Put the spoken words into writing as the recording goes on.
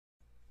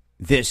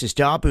This is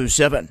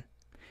Dabu7.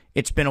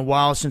 It's been a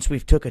while since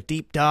we've took a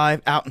deep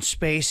dive out in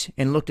space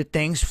and looked at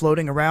things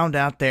floating around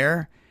out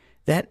there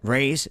that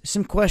raise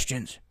some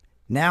questions.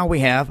 Now we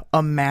have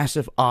a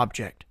massive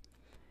object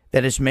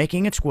that is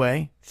making its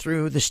way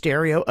through the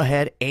stereo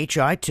ahead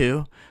HI2.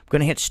 I'm going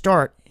to hit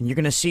start and you're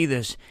going to see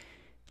this.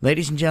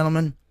 Ladies and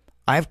gentlemen,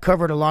 I've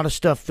covered a lot of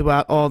stuff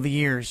throughout all the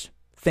years.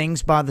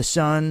 Things by the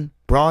sun,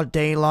 broad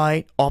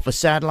daylight, off of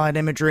satellite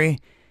imagery.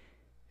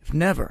 I've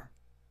never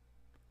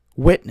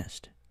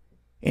witnessed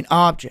an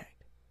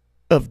object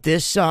of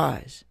this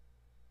size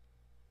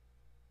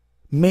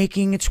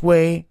making its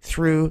way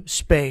through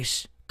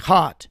space,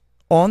 caught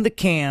on the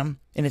cam,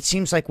 and it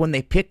seems like when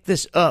they pick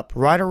this up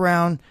right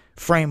around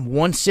frame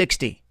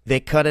 160, they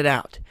cut it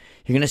out.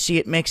 You're going to see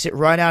it makes it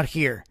right out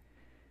here,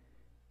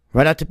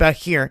 right out to about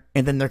here,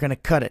 and then they're going to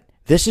cut it.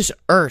 This is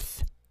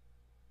Earth.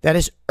 That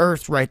is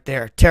Earth right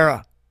there.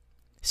 Terra.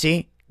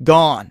 See?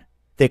 Gone.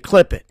 They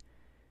clip it.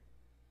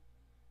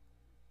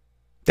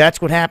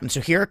 That's what happens.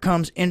 So here it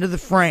comes into the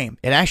frame.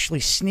 It actually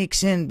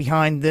sneaks in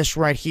behind this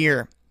right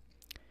here.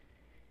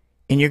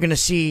 And you're going to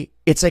see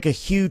it's like a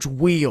huge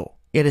wheel.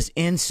 It is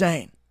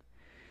insane.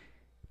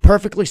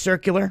 Perfectly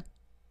circular.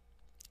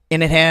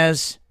 And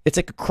it's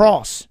like a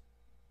cross.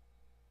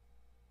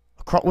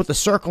 With a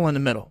circle in the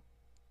middle.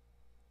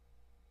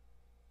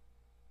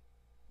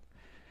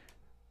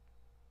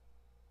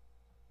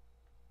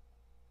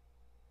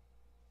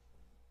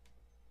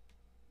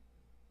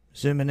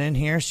 Zooming in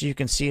here so you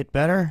can see it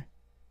better.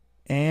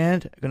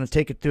 And I'm going to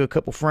take it through a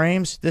couple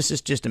frames. This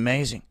is just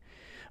amazing.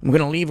 I'm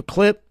going to leave a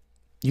clip.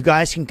 You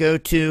guys can go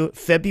to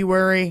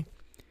February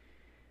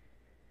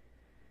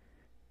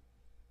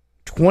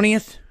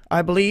 20th,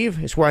 I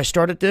believe, is where I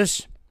started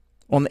this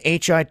on the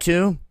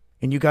HI2.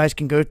 And you guys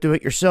can go through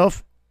it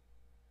yourself.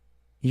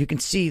 You can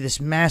see this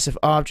massive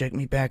object. Let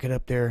me back it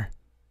up there.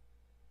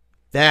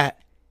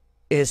 That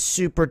is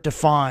super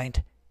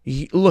defined.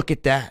 Look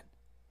at that.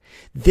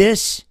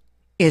 This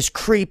is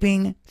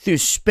creeping through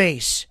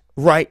space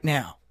right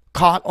now.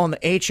 Caught on the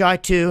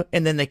HI2,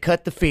 and then they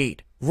cut the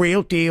feed.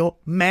 Real deal,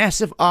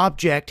 massive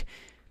object.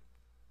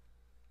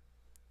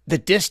 The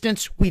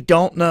distance, we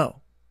don't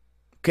know.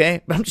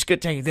 Okay? But I'm just going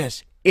to tell you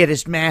this. It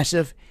is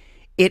massive.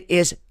 It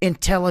is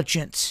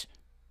intelligence.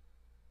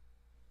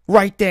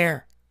 Right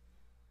there.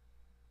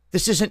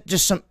 This isn't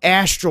just some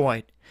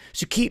asteroid.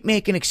 So keep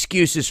making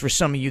excuses for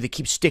some of you that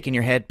keep sticking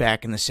your head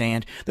back in the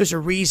sand. There's a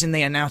reason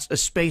they announced a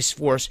Space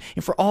Force.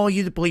 And for all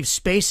you that believe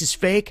space is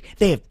fake,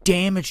 they have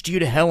damaged you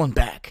to hell and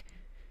back.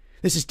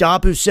 This is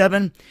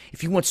Dabu7.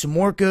 If you want some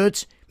more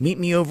goods, meet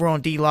me over on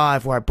D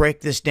Live where I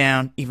break this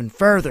down even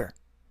further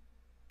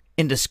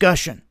in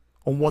discussion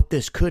on what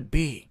this could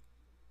be.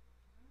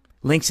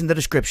 Links in the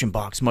description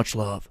box. Much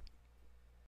love.